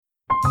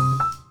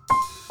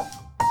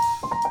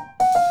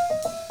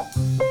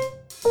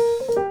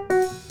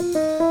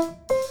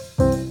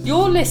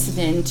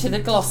listening to the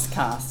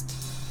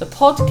Gloscast, the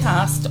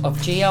podcast of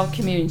GL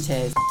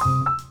Communities.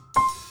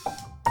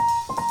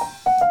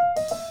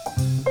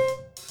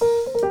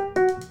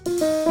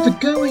 The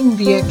Going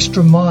the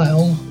Extra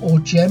Mile, or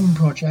GEM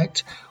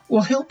project,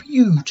 will help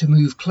you to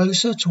move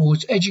closer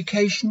towards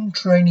education,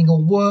 training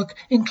or work,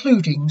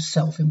 including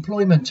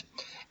self-employment.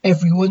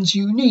 Everyone's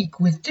unique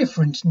with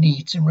different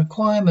needs and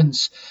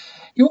requirements.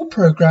 Your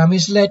programme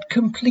is led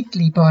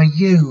completely by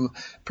you,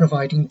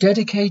 providing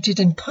dedicated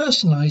and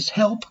personalised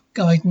help,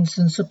 guidance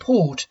and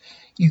support.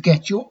 You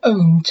get your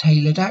own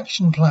tailored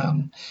action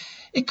plan.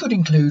 It could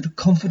include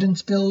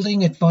confidence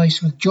building,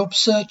 advice with job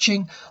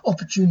searching,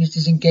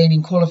 opportunities in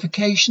gaining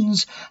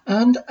qualifications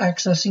and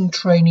accessing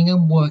training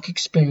and work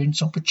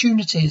experience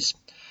opportunities.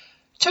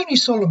 Tony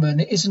Solomon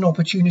is an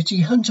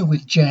opportunity hunter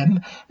with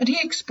GEM, and he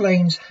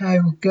explains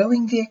how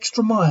Going the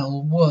Extra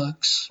Mile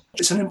works.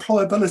 It's an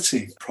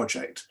employability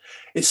project.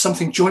 It's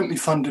something jointly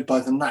funded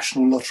by the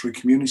National Lottery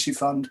Community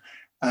Fund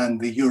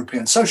and the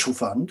European Social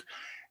Fund.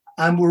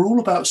 And we're all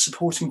about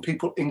supporting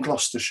people in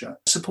Gloucestershire,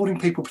 supporting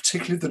people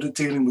particularly that are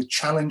dealing with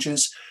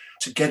challenges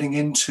to getting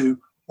into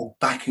or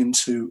back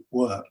into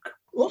work.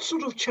 What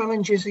sort of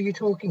challenges are you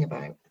talking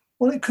about?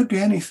 Well, it could be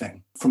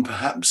anything from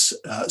perhaps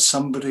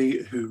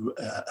somebody who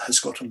has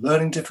got a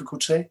learning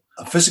difficulty,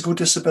 a physical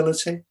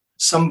disability,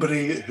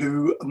 somebody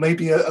who may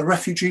be a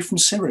refugee from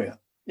Syria.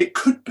 It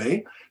could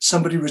be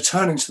somebody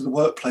returning to the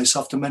workplace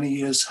after many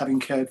years having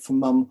cared for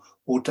mum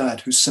or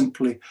dad who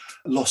simply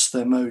lost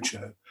their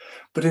mojo.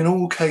 But in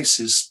all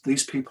cases,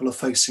 these people are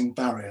facing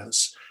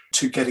barriers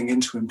to getting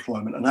into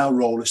employment, and our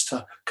role is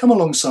to come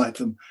alongside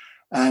them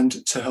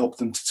and to help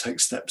them to take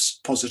steps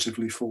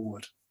positively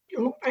forward.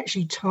 You're not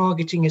actually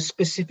targeting a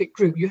specific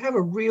group. You have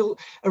a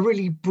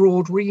really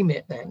broad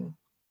remit then.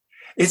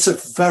 It's a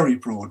very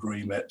broad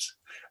remit.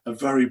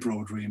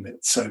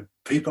 So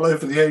people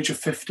over the age of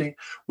 50,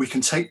 we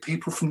can take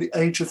people from the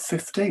age of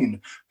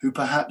 15 who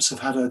perhaps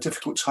have had a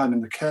difficult time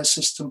in the care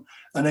system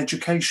and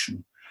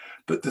education.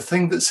 But the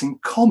thing that's in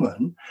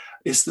common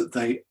is that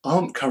they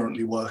aren't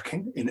currently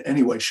working in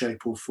any way,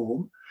 shape or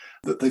form,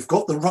 that they've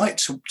got the right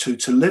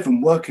to live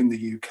and work in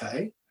the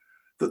UK,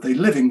 that they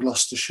live in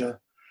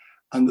Gloucestershire,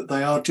 and that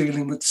they are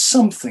dealing with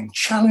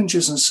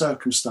challenges and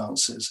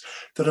circumstances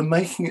that are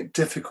making it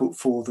difficult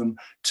for them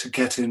to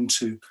get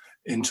into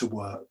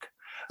work.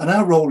 And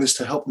our role is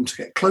to help them to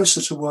get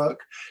closer to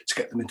work, to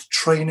get them into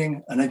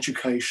training and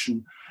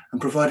education,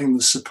 and providing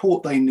the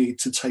support they need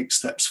to take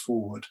steps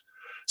forward.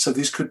 So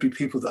these could be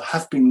people that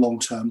have been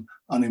long-term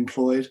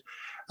unemployed.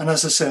 And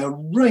as I say, a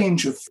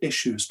range of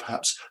issues.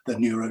 Perhaps they're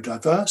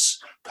neurodiverse,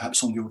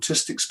 perhaps on the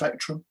autistic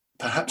spectrum,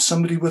 perhaps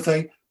somebody with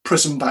a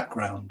prison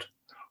background.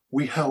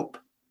 We help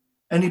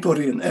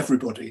anybody and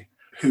everybody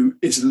who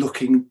is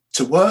looking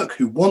to work,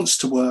 who wants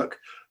to work,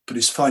 but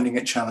is finding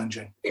it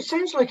challenging. It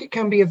sounds like it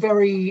can be a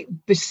very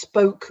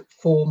bespoke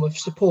form of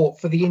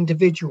support for the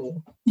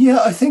individual.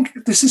 Yeah, I think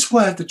this is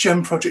where the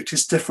GEM project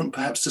is different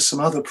perhaps to some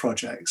other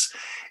projects,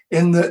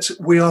 in that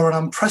we are an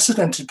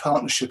unprecedented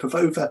partnership of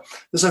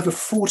there's over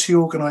 40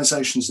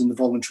 organisations in the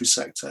voluntary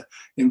sector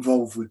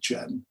involved with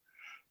GEM.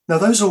 Now,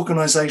 those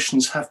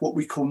organisations have what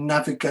we call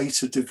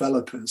navigator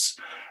developers,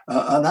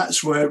 and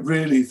that's where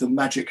really the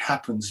magic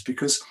happens,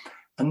 because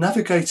a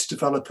navigator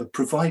developer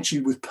provides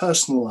you with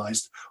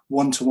personalised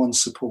one-to-one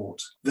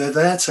support. They're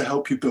there to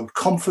help you build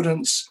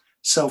confidence,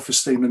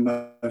 self-esteem and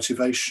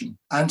motivation,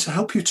 and to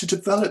help you to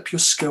develop your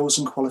skills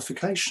and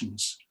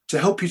qualifications, to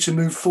help you to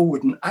move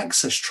forward and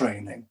access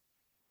training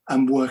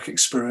and work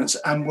experience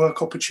and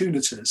work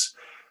opportunities.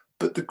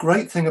 But the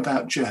great thing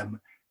about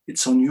GEM,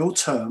 it's on your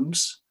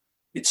terms,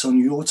 it's on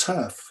your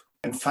turf.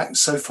 In fact,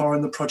 so far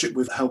in the project,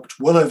 we've helped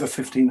well over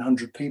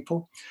 1,500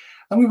 people,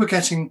 and we were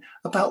getting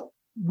about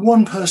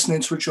one person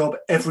into a job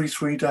every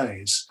 3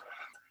 days.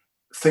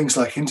 Things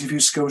like interview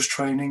skills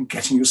training,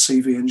 getting your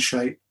CV in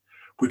shape.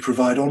 We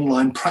provide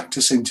online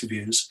practice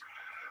interviews,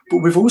 but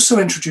we've also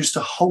introduced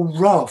a whole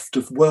raft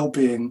of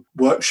wellbeing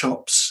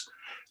workshops,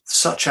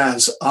 such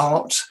as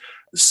art,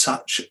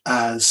 such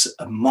as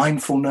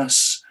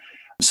mindfulness,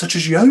 such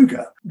as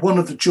yoga. One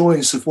of the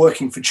joys of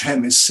working for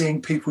GEM is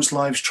seeing people's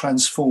lives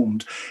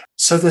transformed.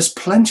 So there's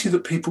plenty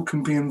that people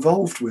can be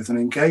involved with and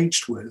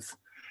engaged with,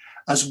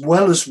 as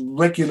well as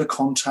regular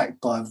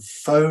contact by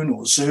phone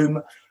or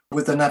Zoom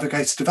with the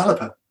navigator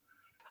developer.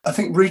 I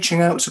think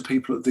reaching out to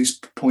people at these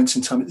points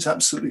in time is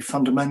absolutely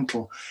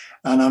fundamental.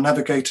 And our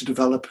navigator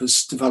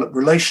developers develop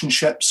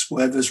relationships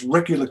where there's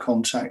regular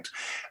contact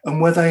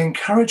and where they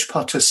encourage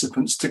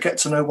participants to get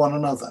to know one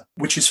another,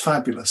 which is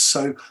fabulous.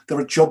 So there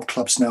are job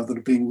clubs now that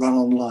are being run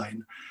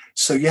online.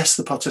 So yes,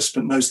 the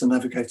participant knows the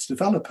navigator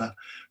developer,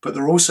 but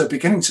they're also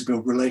beginning to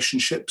build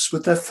relationships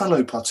with their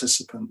fellow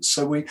participants.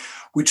 So we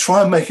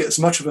try and make it as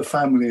much of a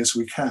family as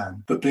we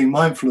can, but being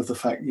mindful of the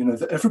fact,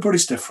 that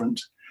everybody's different.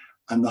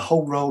 And the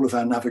whole role of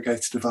our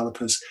navigator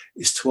developers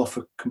is to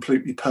offer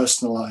completely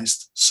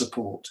personalised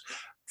support,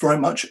 very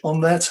much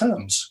on their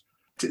terms.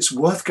 It's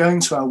worth going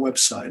to our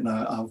website, and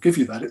I'll give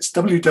you that. It's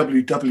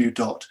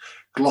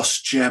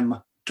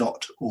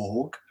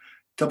www.glossgem.org,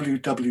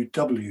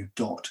 www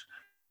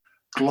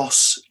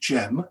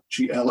Gloscgem,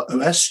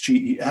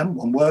 Glosgem,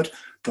 one word,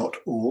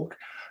 .org.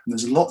 And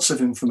there's lots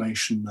of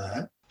information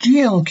there.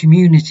 GL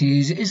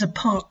Communities is a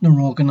partner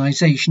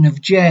organisation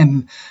of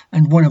GEM,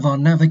 and one of our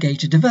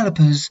Navigator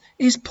developers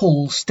is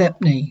Paul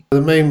Stepney.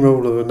 The main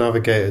role of a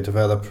Navigator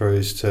developer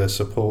is to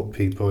support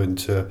people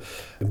into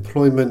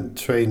employment,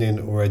 training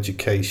or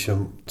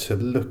education, to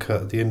look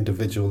at the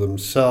individual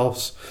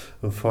themselves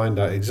and find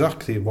out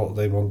exactly what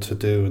they want to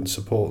do and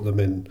support them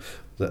in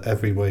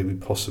every way we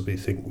possibly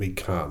think we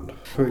can.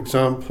 For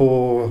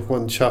example,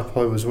 one chap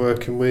I was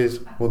working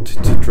with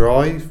wanted to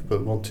drive,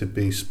 but wanted to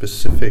be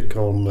specific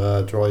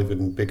on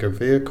driving bigger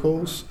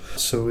vehicles.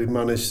 So we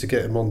managed to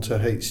get him onto a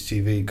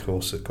HGV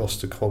course at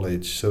Gloucester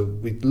College. So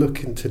we'd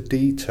look into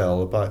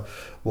detail about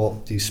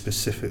what you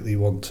specifically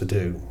want to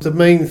do. The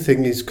main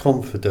thing is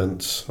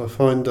confidence. I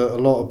find that a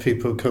lot of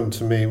people come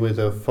to me with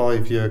a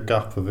 5-year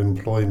gap of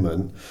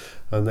employment,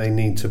 and they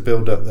need to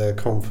build up their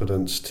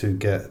confidence to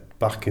get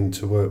back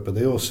into work, but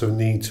they also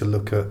need to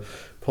look at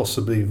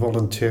possibly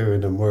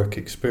volunteering and work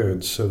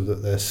experience so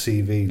that their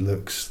CV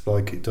looks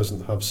like it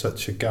doesn't have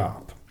such a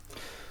gap.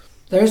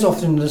 There is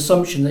often an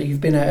assumption that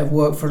you've been out of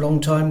work for a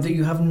long time, that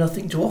you have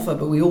nothing to offer,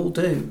 but we all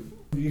do.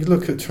 You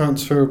look at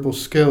transferable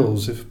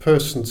skills. If a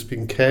person's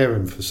been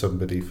caring for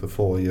somebody for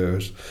 4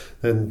 years,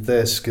 then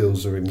their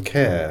skills are in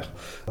care.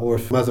 Or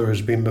if a mother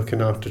has been looking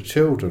after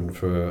children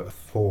for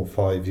 4 or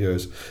 5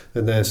 years,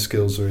 then their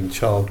skills are in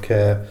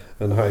childcare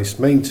and house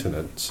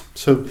maintenance.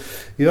 So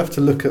you have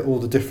to look at all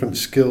the different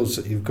skills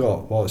that you've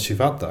got whilst you've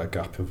had that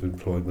gap of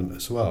employment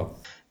as well.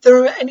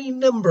 There are any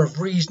number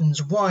of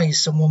reasons why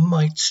someone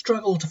might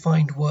struggle to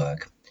find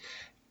work.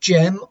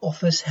 GEM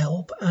offers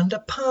help and a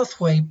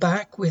pathway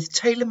back with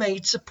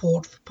tailor-made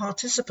support for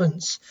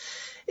participants.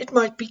 It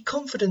might be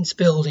confidence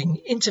building,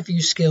 interview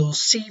skills,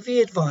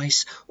 CV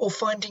advice, or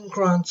finding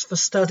grants for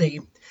study.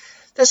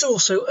 There's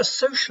also a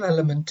social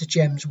element to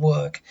GEM's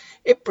work.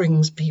 It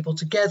brings people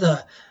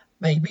together,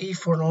 maybe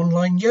for an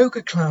online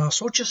yoga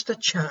class or just a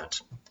chat.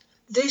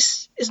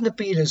 This is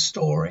Nabila's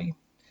story.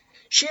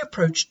 She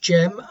approached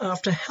GEM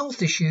after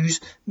health issues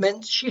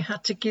meant she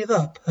had to give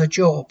up her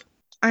job.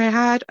 I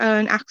had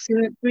an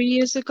accident 3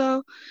 years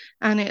ago,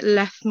 and it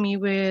left me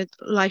with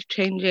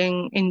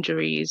life-changing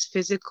injuries,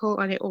 physical,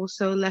 and it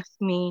also left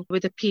me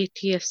with a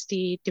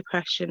PTSD,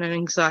 depression and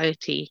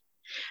anxiety.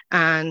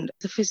 And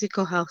the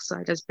physical health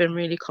side has been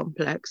really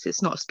complex.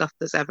 It's not stuff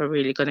that's ever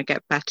really going to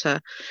get better,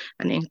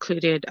 and it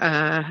included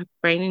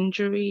brain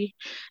injury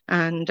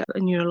and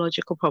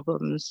neurological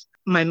problems.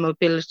 My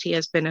mobility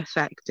has been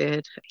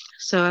affected.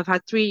 So I've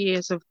had 3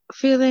 years of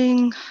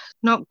feeling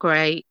not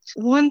great.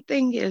 One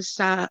thing is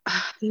that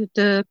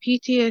the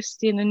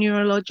PTSD and the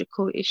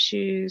neurological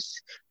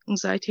issues,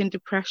 anxiety and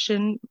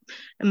depression,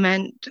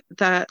 meant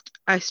that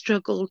I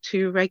struggled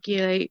to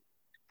regulate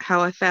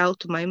how I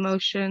felt, my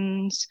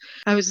emotions.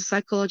 I was a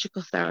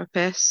psychological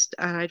therapist,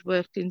 and I'd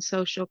worked in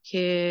social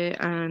care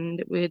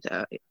and with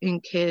in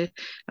care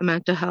and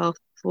mental health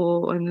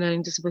and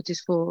learning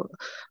disabilities for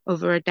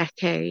over a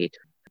decade.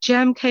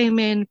 GEM came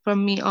in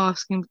from me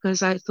asking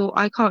because I thought,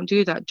 I can't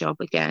do that job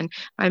again.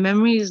 My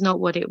memory is not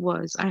what it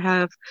was. I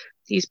have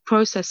these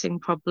processing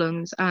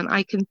problems, and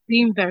I can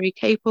seem very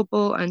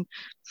capable and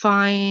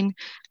fine,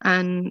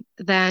 and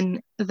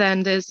then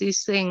there's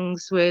these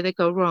things where they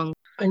go wrong.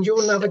 And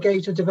your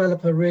Navigator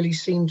developer really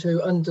seemed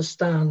to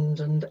understand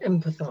and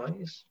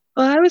empathise.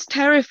 Well, I was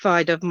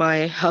terrified of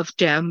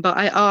GEM, but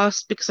I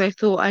asked because I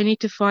thought I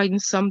need to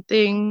find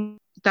something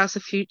that's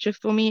a future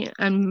for me,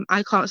 and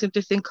I can't seem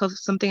to think of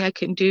something I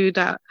can do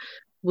that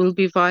will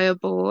be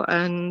viable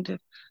and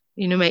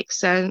make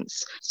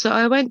sense. So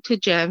I went to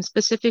GEM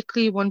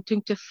specifically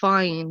wanting to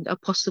find a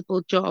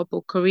possible job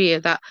or career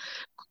that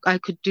I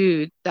could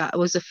do that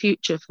was a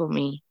future for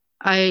me.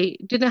 I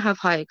didn't have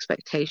high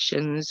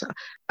expectations.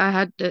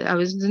 I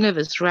was a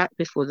nervous wreck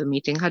before the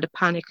meeting, had a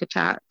panic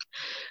attack,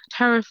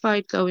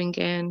 terrified going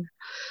in.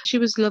 She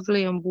was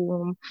lovely and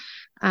warm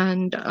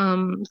and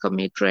got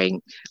me a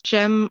drink.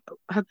 GEM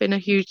have been a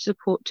huge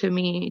support to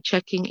me,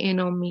 checking in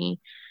on me,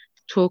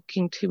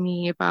 talking to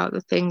me about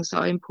the things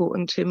that are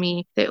important to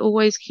me. They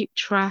always keep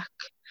track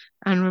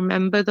and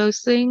remember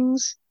those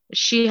things.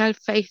 She had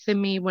faith in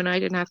me when I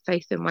didn't have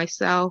faith in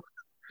myself.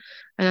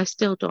 And I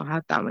still don't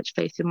have that much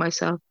faith in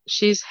myself.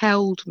 She's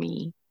held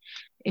me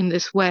in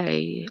this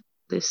way,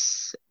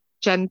 this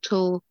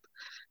gentle,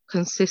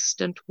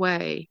 consistent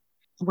way.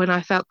 When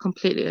I felt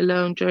completely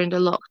alone during the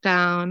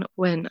lockdown,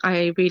 when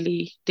I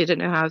really didn't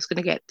know how I was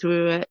going to get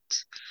through it,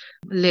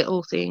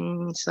 little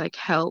things like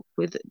help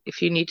with,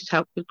 if you needed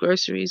help with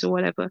groceries or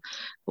whatever,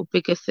 or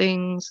bigger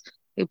things,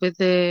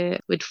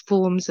 with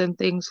forms and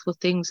things for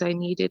things I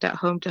needed at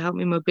home to help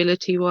me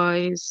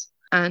mobility-wise.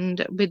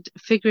 And with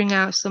figuring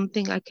out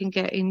something I can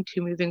get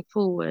into moving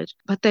forward.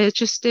 But there's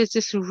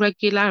this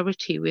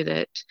regularity with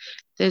it.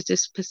 There's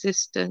this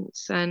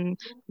persistence, and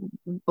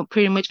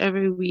pretty much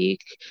every week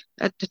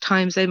at the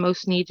times I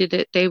most needed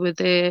it, they were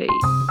there.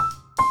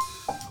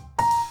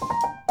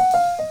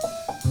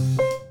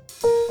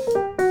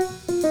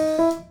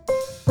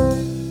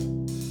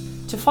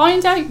 To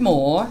find out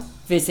more,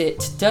 visit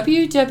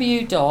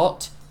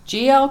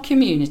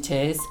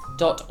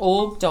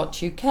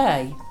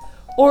www.glcommunities.org.uk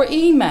or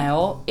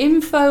email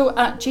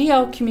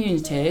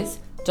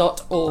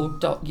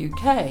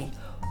info@glcommunities.org.uk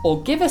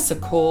or give us a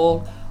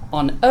call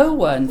on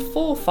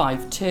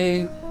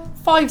 01452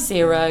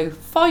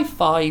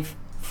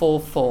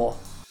 505544.